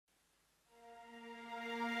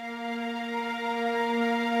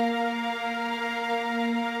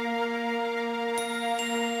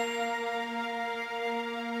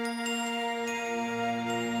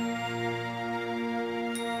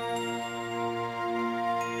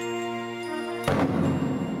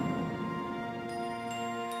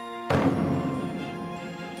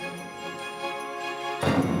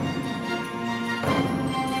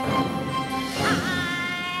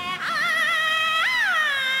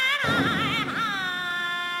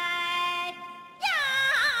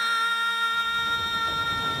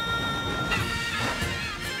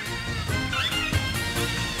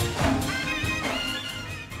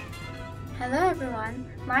Hello everyone,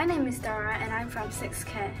 my name is Dora and I'm from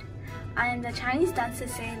 6K. I am the Chinese Dance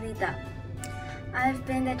CCA leader. I have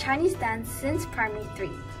been the Chinese dance since primary 3.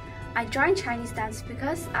 I joined Chinese dance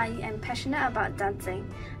because I am passionate about dancing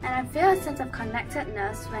and I feel a sense of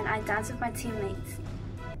connectedness when I dance with my teammates.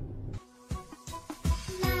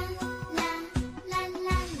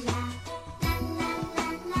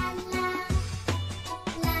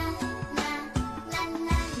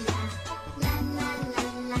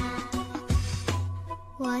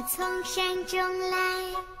 "我从山中来，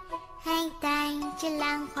还带着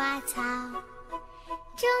兰花草，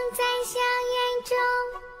种在校园中，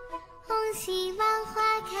红希望花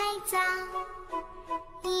开早。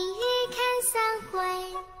一日看3回，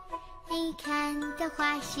看得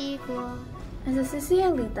花时过。" As a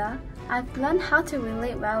CCA leader, I've learned how to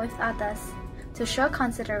relate well with others, to show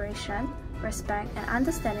consideration, respect and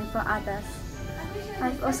understanding for others.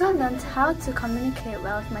 I've also learned how to communicate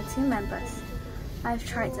well with my team members. I've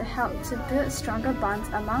tried to help to build stronger bonds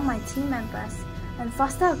among my team members and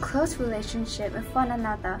foster a close relationship with one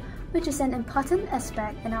another, which is an important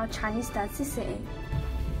aspect in our Chinese dance CCA.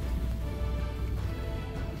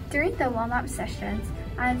 During the warm-up sessions,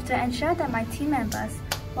 I have to ensure that my team members,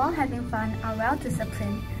 while having fun, are well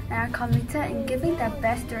disciplined and are committed in giving their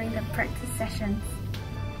best during the practice sessions.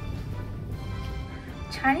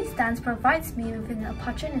 Chinese dance provides me with an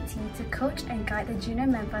opportunity to coach and guide the junior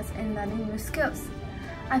members in learning new skills.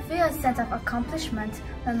 I feel a sense of accomplishment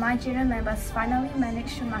when my junior members finally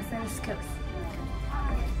manage to master the skills.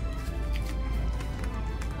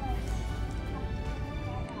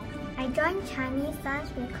 I joined Chinese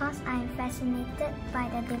dance because I am fascinated by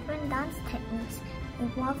the different dance techniques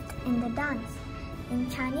involved in the dance. In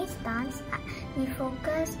Chinese dance, we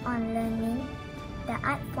focus on learning the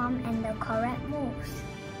art form and the correct moves.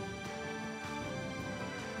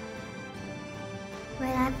 When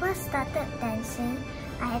I first started dancing,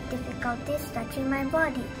 I had difficulty stretching my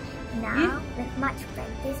body. Now, with much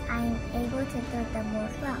practice, I am able to do the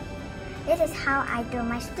moves well. This is how I do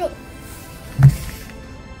my split.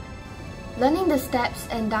 Learning the steps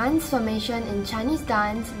and dance formation in Chinese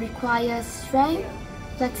dance requires strength,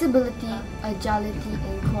 flexibility, agility,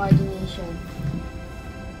 and coordination.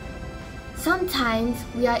 Sometimes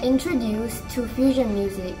we are introduced to fusion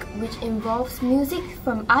music, which involves music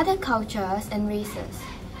from other cultures and races.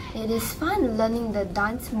 It is fun learning the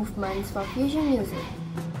dance movements for fusion music. "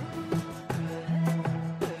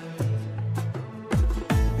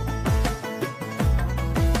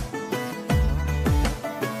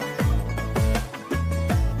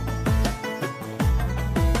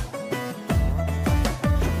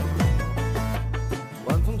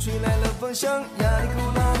晚风吹来了芳香，压力鼓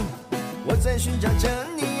浪。我在寻找着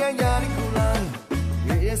你呀，压力鼓浪。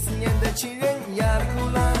月夜思念的情人，压力鼓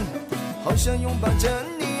浪。好想拥抱着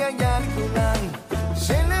你呀，压力鼓浪。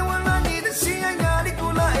谁来温暖你的心呀，压力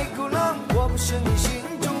鼓浪，哎鼓浪。我不是你心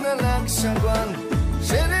中的那个闪光。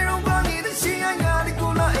谁来融化你的心呀，压力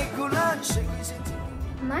鼓浪，哎鼓浪。谁会先听你？"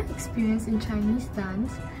 My experience in Chinese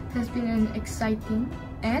dance has been an exciting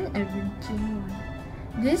and enriching one.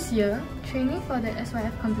 This year, training for the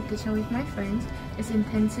SYF competition with my friends is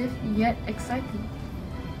intensive yet exciting.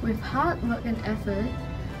 With hard work and effort,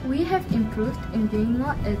 we have improved in being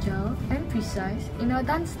more agile and precise in our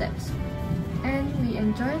dance steps. And we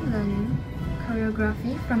enjoy learning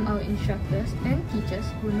choreography from our instructors and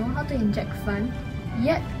teachers who know how to inject fun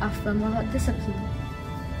yet are firm about discipline.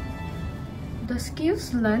 The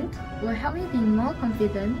skills learned will help me be more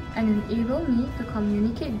confident and enable me to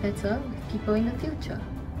communicate better with people in the future.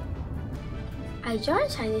 I joined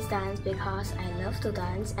Chinese dance because I love to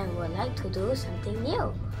dance and would like to do something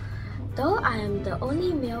new. Though I am the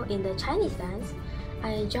only male in the Chinese dance,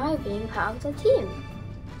 I enjoy being part of the team.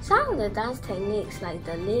 Some of the dance techniques like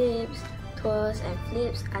the lips, twirls and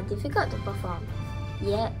flips are difficult to perform.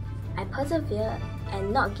 Yet, I persevere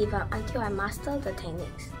and not give up until I master the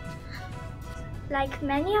techniques. Like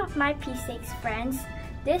many of my P6 friends,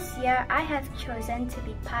 this year I have chosen to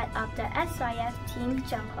be part of the SYF Team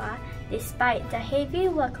Zhenghua despite the heavy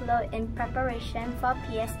workload in preparation for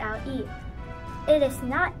PSLE. It is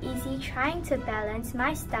not easy trying to balance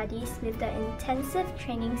my studies with the intensive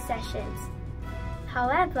training sessions.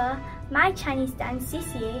 However, My Chinese dance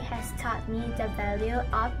CCA has taught me the value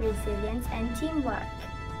of resilience and teamwork.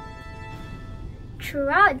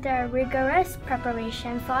 Throughout the rigorous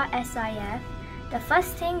preparation for SYF, the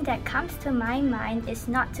first thing that comes to my mind is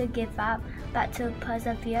not to give up, but to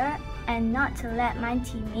persevere and not to let my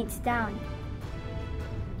teammates down.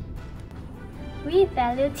 We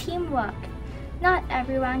value teamwork. Not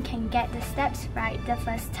everyone can get the steps right the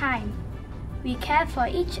first time. We care for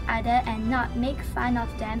each other and not make fun of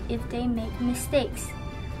them if they make mistakes.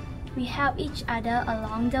 We help each other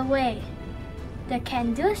along the way. The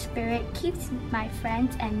can-do spirit keeps my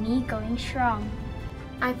friends and me going strong.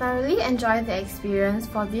 I thoroughly enjoyed the experience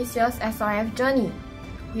for this year's SYF journey.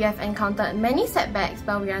 We have encountered many setbacks,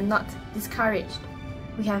 but we are not discouraged.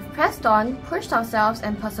 We have pressed on, pushed ourselves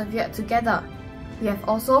and persevered together. We have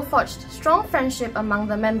also forged strong friendship among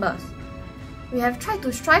the members. We have tried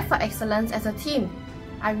to strive for excellence as a team.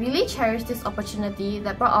 I really cherish this opportunity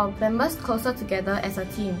that brought our members closer together as a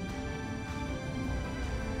team.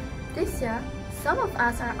 This year, some of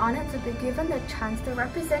us are honored to be given the chance to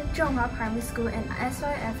represent Zhonghua Primary School in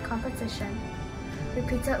SYF competition.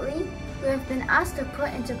 Repeatedly, we have been asked to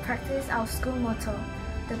put into practice our school motto,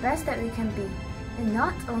 the best that we can be, in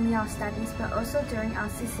not only our studies but also during our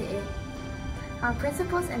CCA. Our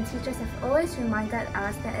principals and teachers have always reminded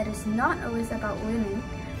us that it is not always about winning,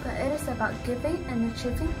 but it is about giving and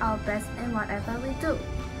achieving our best in whatever we do.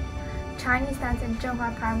 Chinese dance in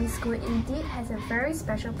Zhonghua Primary School indeed has a very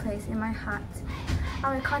special place in my heart.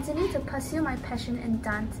 I will continue to pursue my passion in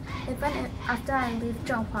dance even after I leave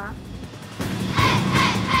Zhonghua.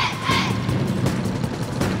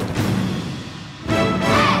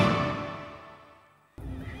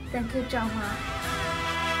 Thank you, Zhonghua.